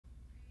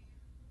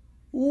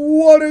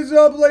What is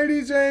up,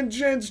 ladies and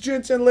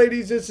gents and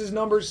ladies? This is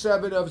number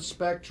 7 of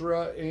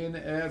Spectra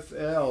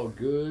NFL.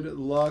 Good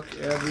luck,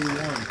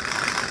 everyone.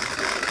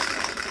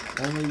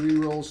 Only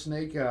reroll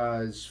snake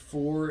eyes.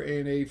 4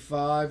 and a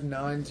 5,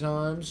 9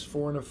 times.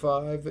 4 and a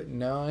 5,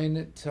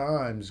 9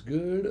 times.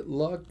 Good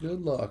luck,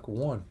 good luck.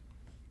 1,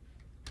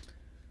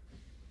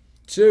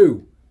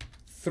 2,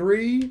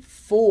 3,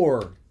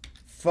 4,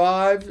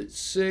 5,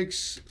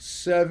 6,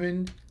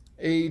 7,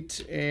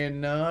 8,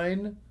 and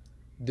 9.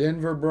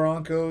 Denver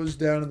Broncos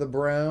down to the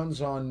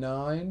Browns on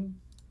 9.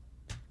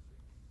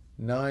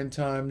 9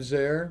 times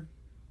there.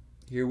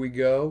 Here we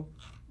go.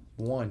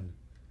 1,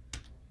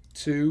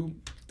 2,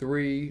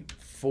 3,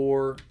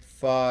 4,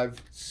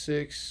 5,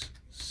 6,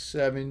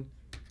 7,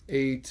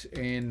 8,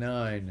 and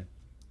 9.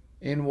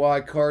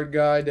 NY Card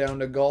Guy down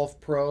to Golf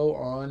Pro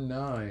on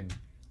 9.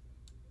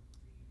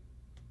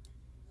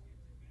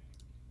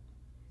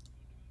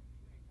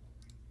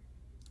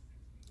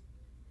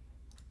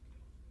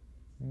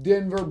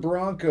 Denver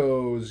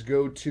Broncos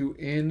go to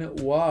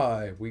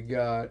NY. We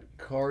got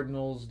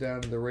Cardinals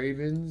down to the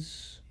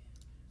Ravens.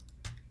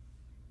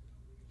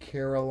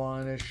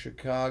 Carolina,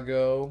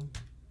 Chicago.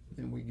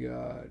 And we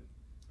got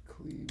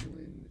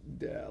Cleveland,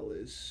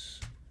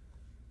 Dallas.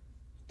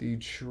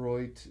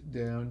 Detroit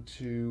down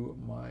to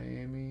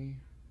Miami.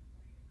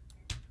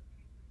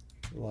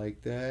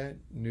 Like that.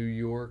 New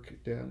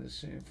York down to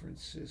San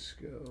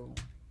Francisco.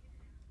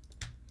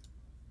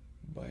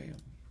 Bam.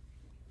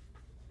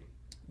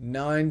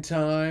 9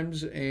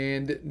 times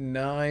and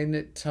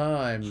 9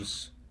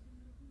 times.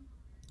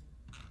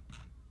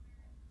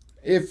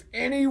 If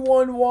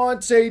anyone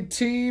wants a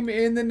team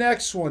in the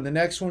next one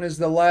is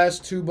the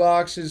last 2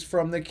 boxes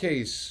from the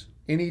case.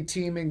 Any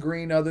team in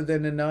green other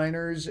than the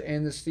Niners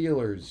and the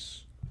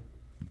Steelers,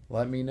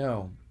 let me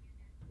know.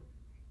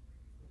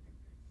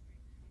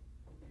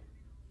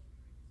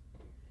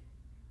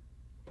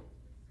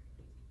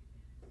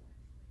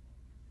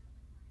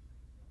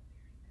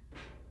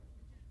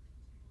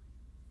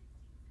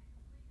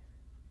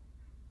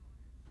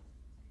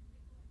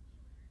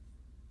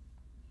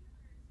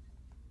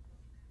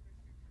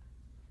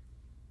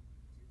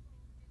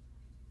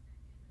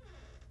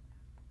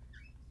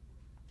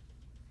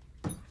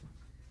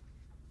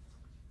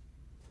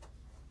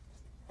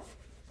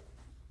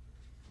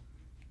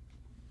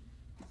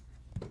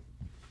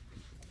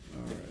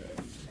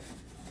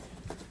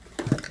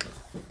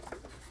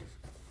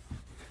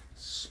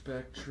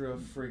 Spectra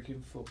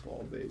freaking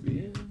football,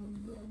 baby.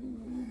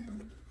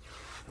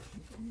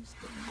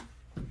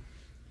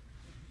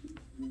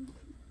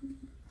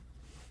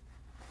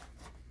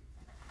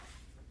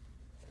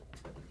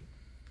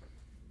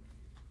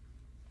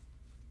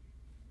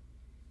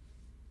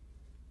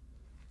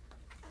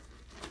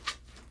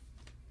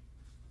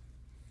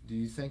 Do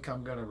you think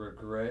I'm going to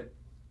regret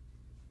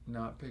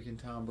not picking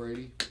Tom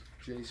Brady,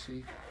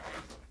 JC?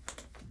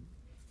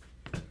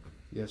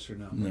 Yes or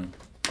no? No.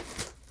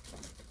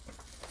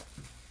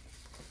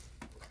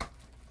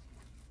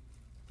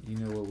 You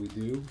know what we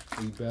do?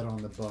 We bet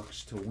on the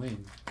Bucks to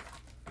win.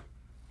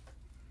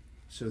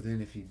 So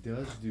then if he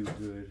does do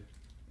good,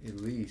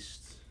 at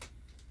least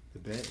the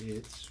bet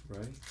hits,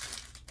 right?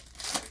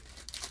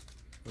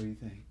 What do you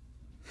think?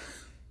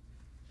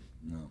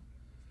 No.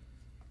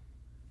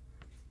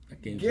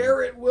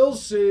 Garrett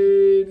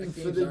Wilson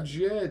for the not,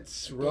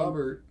 Jets.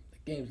 Robert.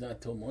 The game's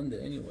not till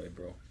Monday anyway,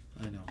 bro.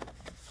 I know.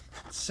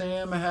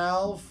 Sam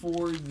Howell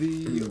for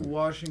the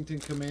Washington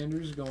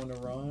Commanders going to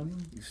Ron.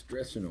 He's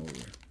stressing over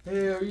it.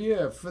 Hell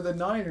yeah. For the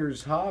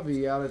Niners,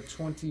 Javi out of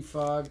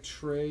 25,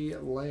 Trey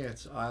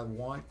Lance. I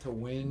want to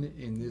win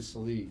in this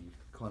league,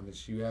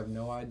 Clemens. You have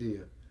no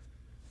idea.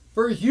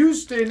 For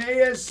Houston,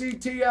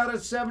 ASCT out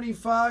of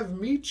 75,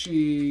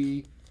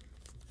 Michi.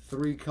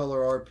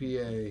 3-color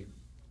RPA.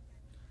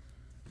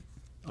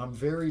 I'm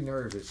very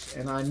nervous,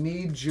 and I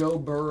need Joe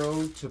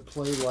Burrow to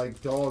play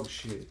like dog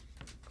shit.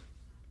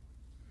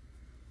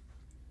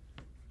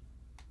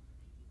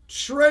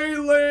 Trey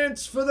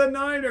Lance for the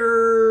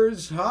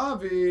Niners.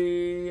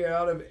 Javi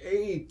out of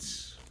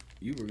 8.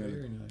 You were gonna,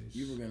 very nice.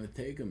 You were gonna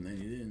take him, then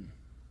you didn't.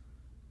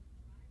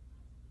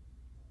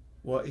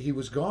 Well, he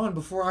was gone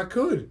before I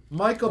could.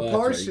 Michael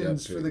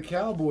Parsons for the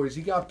Cowboys.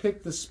 He got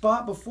picked the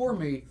spot before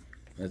me.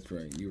 That's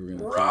right. You were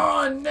gonna.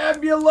 Ron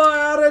Nebula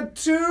out of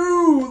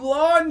 2.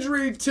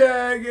 Laundry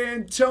tag.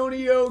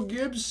 Antonio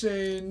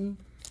Gibson.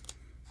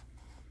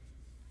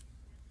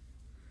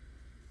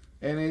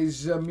 And a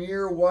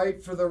Zamir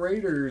White for the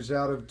Raiders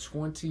out of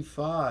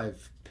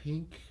 25.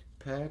 Pink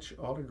patch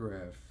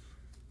autograph.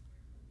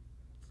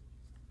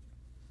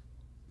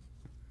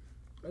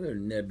 Other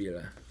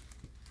Nebula.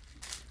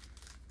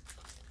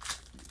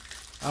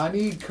 I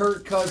need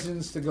Kirk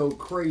Cousins to go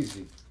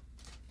crazy.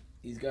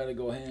 He's got to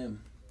go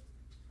ham.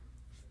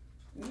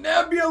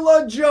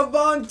 Nebula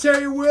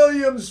Javonte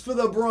Williams for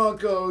the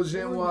Broncos.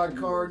 NY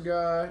Card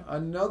Guy.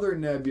 Another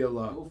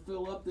Nebula. Go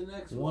fill up the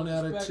next 1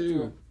 out of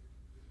 2.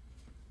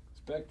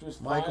 Spectra's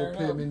Michael firing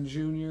up. Pittman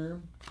Jr.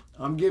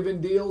 I'm giving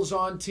deals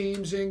on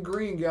teams in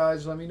green,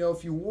 guys. Let me know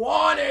if you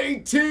want a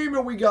team,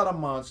 and we got a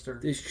monster.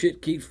 This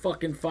shit keeps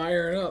fucking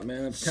firing up,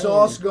 man. I'm telling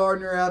Sauce you.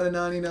 Gardner out of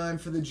 99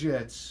 for the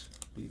Jets.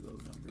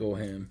 Go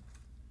ham.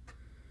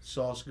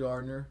 Sauce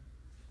Gardner.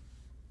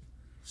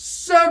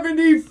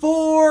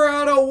 74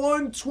 out of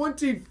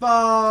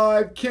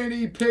 125.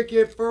 Kenny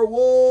Pickett for Wolf.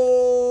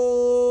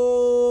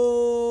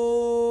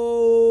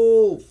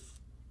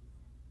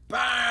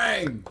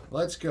 Bang!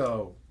 Let's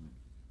go.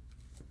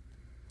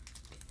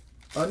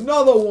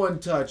 Another one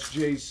touch,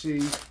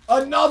 JC.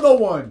 Another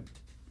one.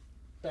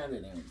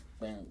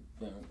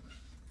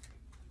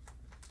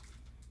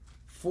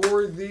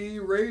 For the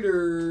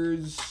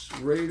Raiders.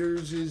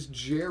 Raiders is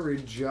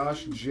Jared.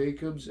 Josh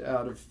Jacobs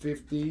out of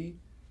 50.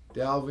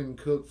 Dalvin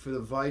Cook for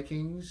the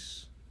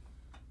Vikings.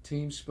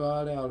 Team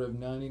spot out of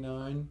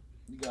 99.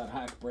 You got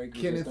hack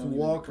breakers. Kenneth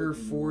Walker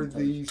for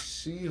the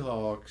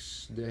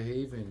Seahawks.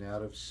 DeHaven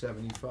out of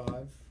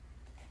 75.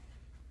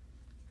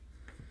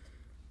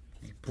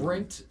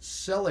 Brent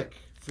Selleck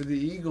for the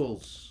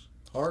Eagles.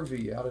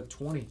 Harvey out of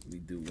 20. We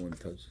do one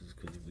touches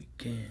because we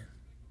can.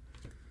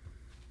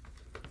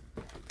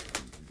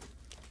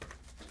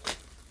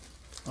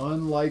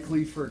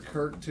 Unlikely for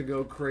Kirk to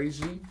go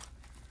crazy.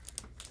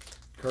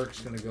 Kirk's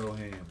going to go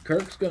ham.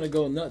 Kirk's going to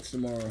go nuts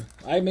tomorrow.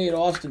 I made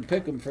Austin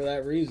pick him for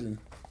that reason.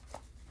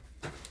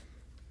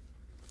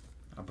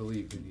 I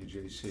believed in you,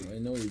 JC. I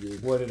know you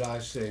did. What did I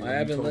say? I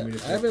haven't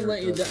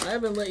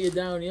let you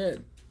down yet.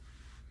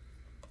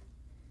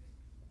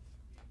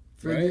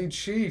 For the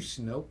Chiefs,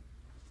 nope.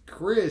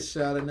 Chris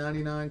out of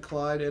 99,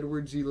 Clyde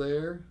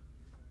Edwards-Helaire.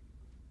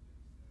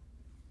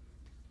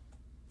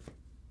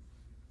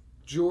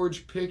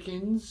 George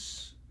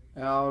Pickens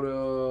out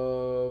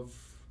of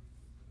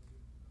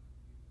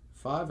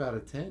 5 out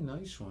of 10.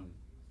 Nice one.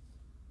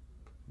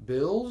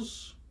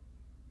 Bills.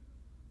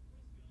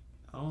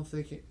 I don't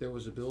think there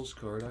was a Bills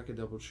card. I could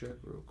double check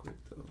real quick,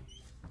 though.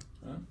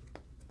 Huh?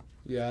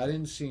 Yeah, I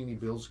didn't see any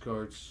Bills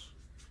cards.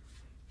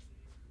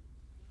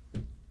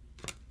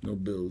 No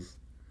Bills.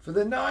 For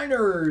the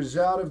Niners,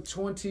 out of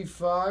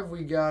 25,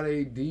 we got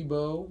a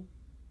Debo.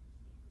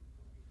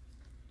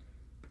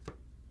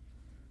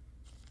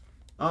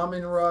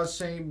 Amon-Ra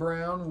St.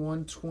 Brown,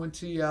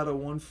 120 out of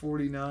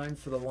 149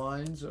 for the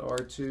Lions,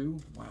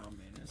 R2. Wow,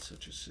 man, that's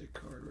such a sick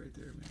card right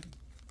there, man.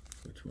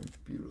 Which one?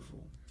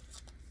 Beautiful.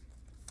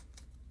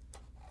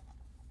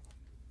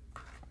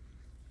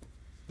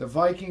 The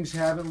Vikings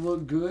haven't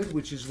looked good,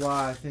 which is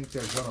why I think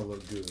they're going to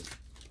look good.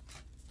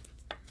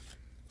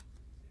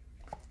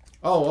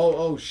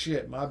 Oh,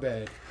 shit, my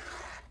bad.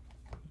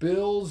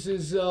 Bills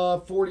is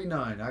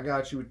 49. I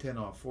got you with 10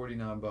 off,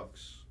 49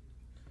 bucks.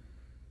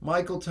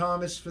 Michael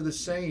Thomas for the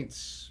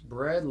Saints.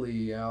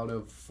 Bradley out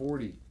of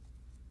 40.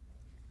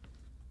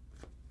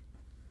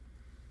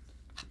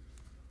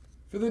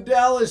 For the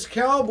Dallas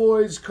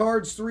Cowboys,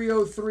 cards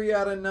 303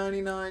 out of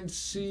 99,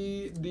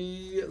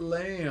 C.D.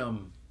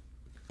 Lamb.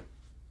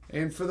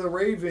 And for the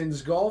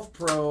Ravens, Golf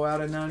Pro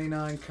out of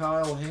 99,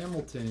 Kyle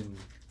Hamilton.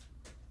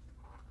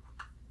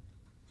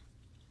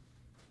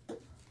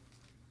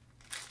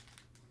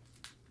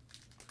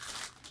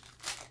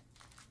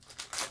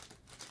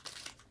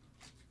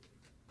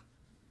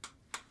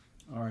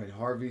 All right,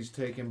 Harvey's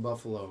taking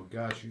Buffalo.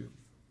 Got you.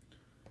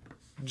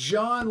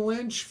 John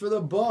Lynch for the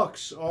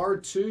Bucks.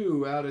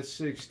 R2 out of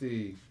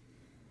 60.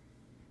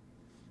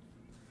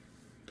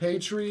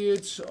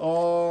 Patriots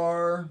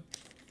are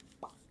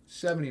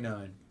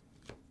 79.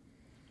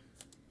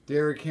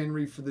 Derrick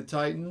Henry for the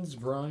Titans.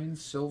 Brian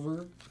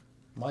Silver.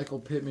 Michael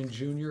Pittman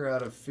Jr.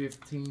 out of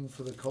 15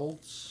 for the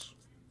Colts.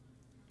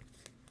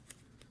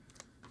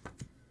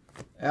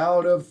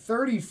 Out of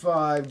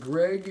 35,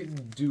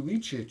 Greg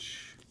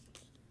Dulcich.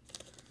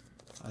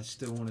 I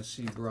still want to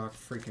see Brock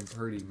freaking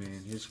Purdy,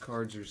 man. His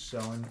cards are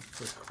selling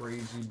for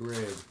crazy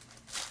bread.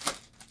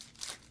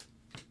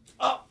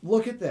 Oh,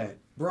 look at that.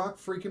 Brock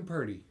freaking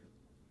Purdy.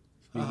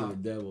 Speaking of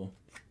the devil.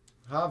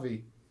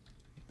 Javi.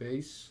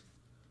 Base.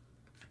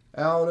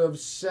 Out of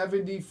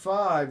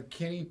 75,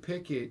 Kenny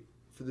Pickett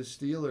for the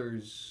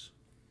Steelers.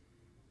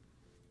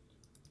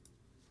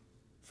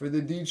 For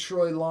the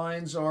Detroit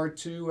Lions,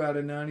 R2 out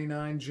of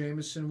 99,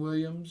 Jamison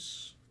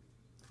Williams.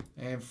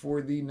 And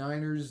for the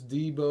Niners,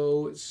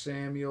 Debo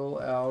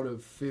Samuel out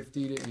of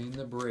 50 to end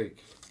the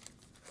break.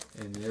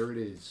 And there it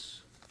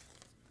is.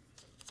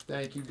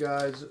 Thank you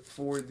guys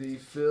for the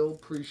fill.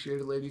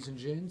 Appreciate it, ladies and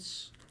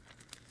gents.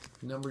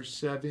 Number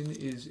 7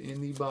 is in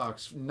the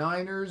box.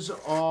 Niners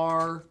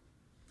are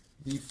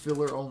the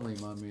filler only,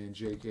 my man,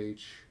 Jake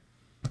H.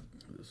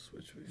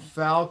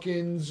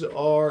 Falcons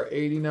are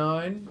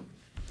 89.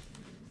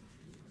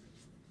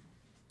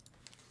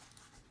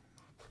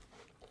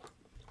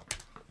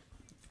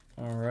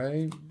 All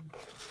right.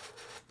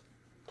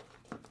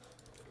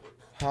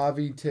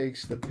 Javi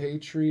takes the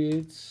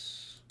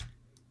Patriots.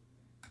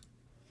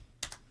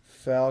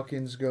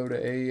 Falcons go to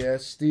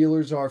AS.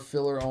 Steelers are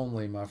filler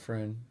only, my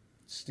friend.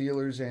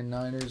 Steelers and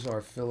Niners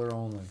are filler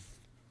only.